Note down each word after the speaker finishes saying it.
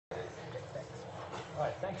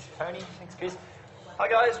Right, thanks Tony, thanks Chris. Hi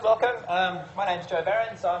guys, welcome. My name's Joe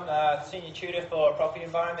Barons. I'm a senior tutor for property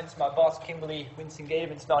environments. My boss Kimberly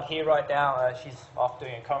Winston-Gibbon's not here right now. She's off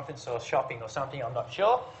doing a conference or shopping or something, I'm not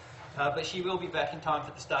sure. But she will be back in time for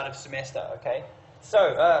the start of semester, okay?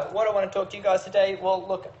 So, what I want to talk to you guys today, well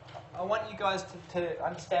look, I want you guys to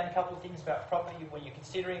understand a couple of things about property when you're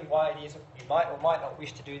considering why it is you might or might not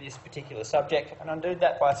wish to do this particular subject. And I'll do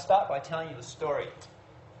that by start by telling you the story.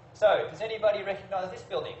 So, does anybody recognise this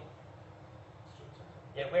building?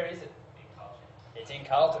 Yeah, where is it? In Carlton. It's in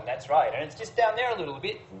Carlton, that's right. And it's just down there a little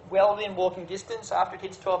bit, well within walking distance. After it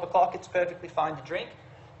hits 12 o'clock, it's perfectly fine to drink,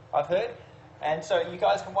 I've heard. And so you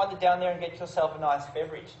guys can wander down there and get yourself a nice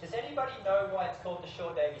beverage. Does anybody know why it's called the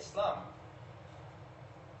Shore Davy Slum?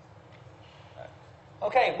 No.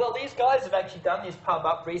 Okay, well these guys have actually done this pub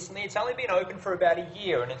up recently. It's only been open for about a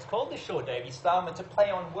year, and it's called the Shore Davy Slum. It's a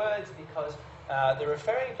play on words because they're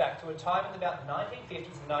referring back to a time in about the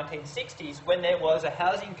 1950s and 1960s when there was a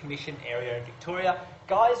housing commission area in Victoria.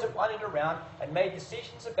 Guys that wandered around and made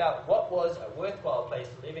decisions about what was a worthwhile place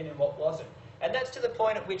to live in and what wasn't. And that's to the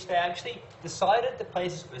point at which they actually decided the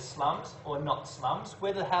places were slums or not slums,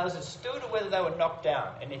 whether the houses stood or whether they were knocked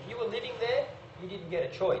down. And if you were living there, you didn't get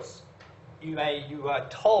a choice. You were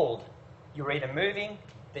told you were either moving,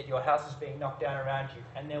 that your house was being knocked down around you,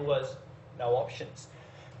 and there was no options.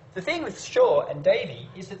 The thing with Shaw and Davy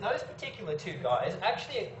is that those particular two guys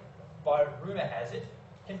actually, by rumour has it,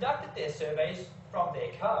 conducted their surveys from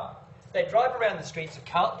their car. They'd drive around the streets of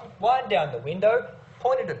Carlton, wind down the window,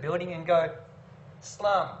 point at a building and go,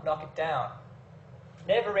 slum, knock it down.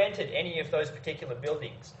 Never entered any of those particular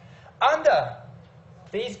buildings. Under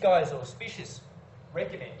these guys' auspicious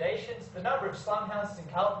recommendations, the number of slum houses in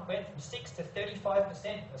Carlton went from 6 to 35%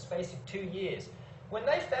 in the space of 2 years. When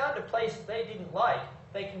they found a place they didn't like,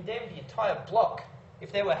 they condemned the entire block.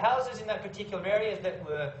 If there were houses in that particular area that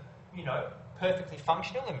were, you know, perfectly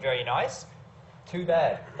functional and very nice, too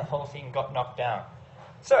bad, the whole thing got knocked down.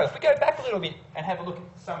 So if we go back a little bit and have a look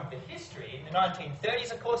at some of the history, in the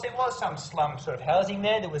 1930s, of course, there was some slum sort of housing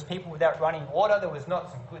there. There was people without running water. There was no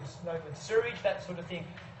good sewage, that sort of thing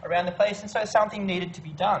around the place. And so something needed to be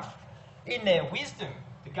done. In their wisdom,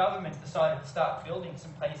 the government decided to start building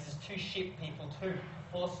some places to ship people to,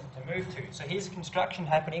 force them to move to. So here's construction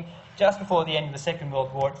happening just before the end of the Second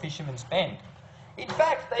World War at Fisherman's Bend. In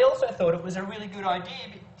fact, they also thought it was a really good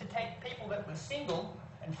idea to take people that were single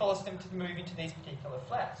and force them to move into these particular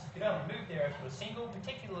flats. You could only move there if you were single,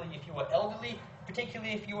 particularly if you were elderly,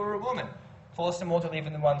 particularly if you were a woman. Force them all to live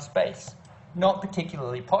in the one space. Not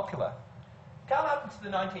particularly popular. Come up into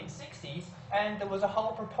the 1960s, and there was a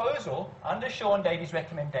whole proposal under Sean Davy's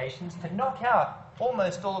recommendations to knock out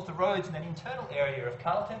almost all of the roads in an internal area of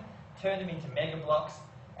Carlton, turn them into mega blocks,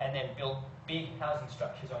 and then build big housing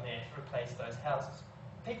structures on there to replace those houses.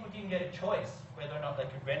 People didn't get a choice whether or not they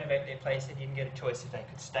could renovate their place. They didn't get a choice if they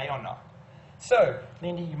could stay or not. So,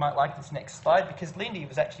 Lindy, you might like this next slide, because Lindy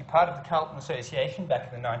was actually part of the Carlton Association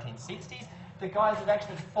back in the 1960s. The guys have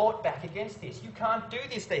actually fought back against this. You can't do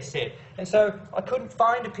this, they said. And so I couldn't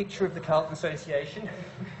find a picture of the Carlton Association.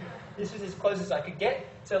 This was as close as I could get.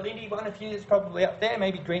 So Lindy, one of you is probably up there,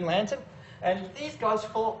 maybe Green Lantern. And these guys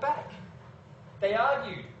fought back. They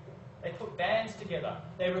argued. They put bands together.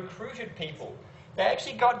 They recruited people. They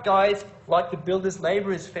actually got guys like the Builders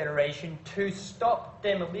Labourers Federation to stop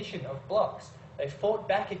demolition of blocks. They fought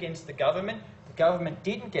back against the government. The government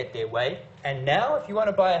didn't get their way. And now, if you want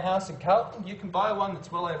to buy a house in Carlton, you can buy one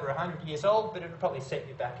that's well over 100 years old, but it'll probably set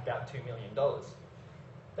you back about $2 million.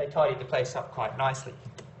 They tidied the place up quite nicely.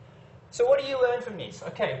 So what do you learn from this?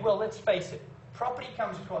 Okay, well, let's face it. Property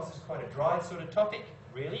comes across as quite a dry sort of topic.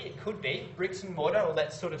 Really, it could be. Bricks and mortar, all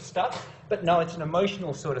that sort of stuff. But no, it's an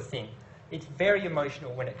emotional sort of thing. It's very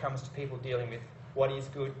emotional when it comes to people dealing with what is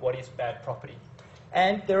good, what is bad property.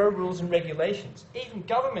 And there are rules and regulations. Even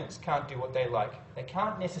governments can't do what they like. They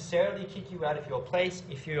can't necessarily kick you out of your place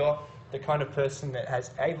if you're the kind of person that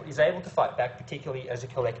is able to fight back, particularly as a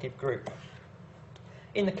collective group.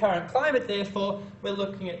 In the current climate, therefore, we're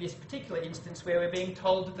looking at this particular instance where we're being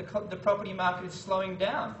told that the property market is slowing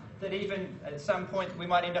down, that even at some point we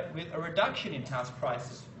might end up with a reduction in house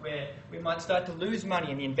prices, where we might start to lose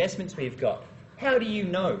money in the investments we've got. How do you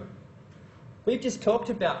know? We've just talked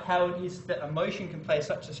about how it is that emotion can play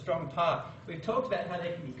such a strong part. We've talked about how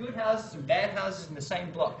there can be good houses and bad houses in the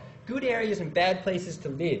same block, good areas and bad places to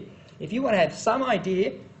live. If you want to have some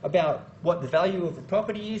idea about what the value of a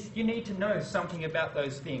property is, you need to know something about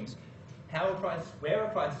those things. Where are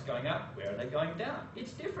prices going up? Where are they going down?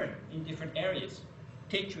 It's different in different areas.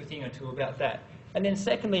 Teach you a thing or two about that. And then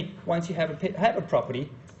secondly, once you have a property,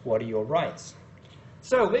 what are your rights?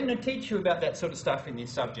 So we're going to teach you about that sort of stuff in this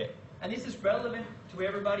subject. And this is relevant to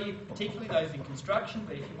everybody, particularly those in construction,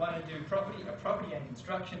 but if you want to do property and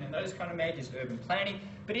construction and those kind of majors, urban planning.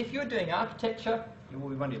 But if you're doing architecture, you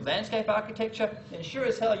want to do landscape architecture, then sure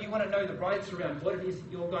as hell you want to know the rights around what it is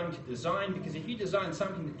that you're going to design, because if you design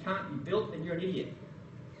something that can't be built, then you're an idiot.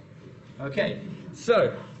 Okay,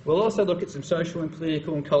 so we'll also look at some social and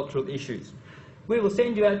political and cultural issues. We will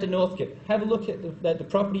send you out to Northcote. Have a look at the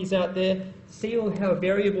properties out there, see how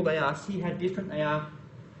variable they are, see how different they are,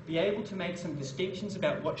 be able to make some distinctions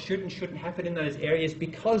about what should and shouldn't happen in those areas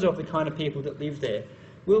because of the kind of people that live there.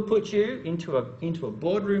 We'll put you into a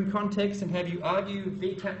boardroom context and have you argue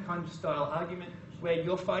VCAT kind of style argument where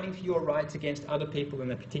you're fighting for your rights against other people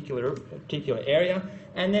in a particular area,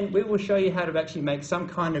 and then we will show you how to actually make some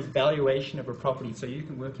kind of valuation of a property so you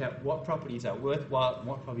can work out what properties are worthwhile and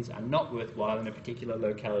what properties are not worthwhile in a particular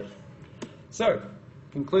locality. So,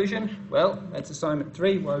 conclusion, well, that's assignment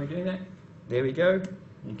 3. Why are we doing that? There we go.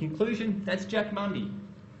 In conclusion, that's Jack Mundy.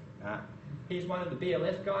 He's one of the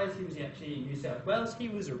BLF guys. He was actually in New South Wales. He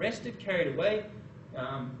was arrested, carried away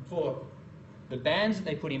for the bans that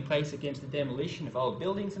they put in place against the demolition of old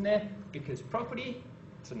buildings in there, because property,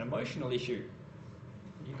 it's an emotional issue.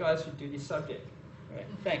 You guys should do this subject. All right,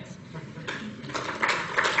 thanks.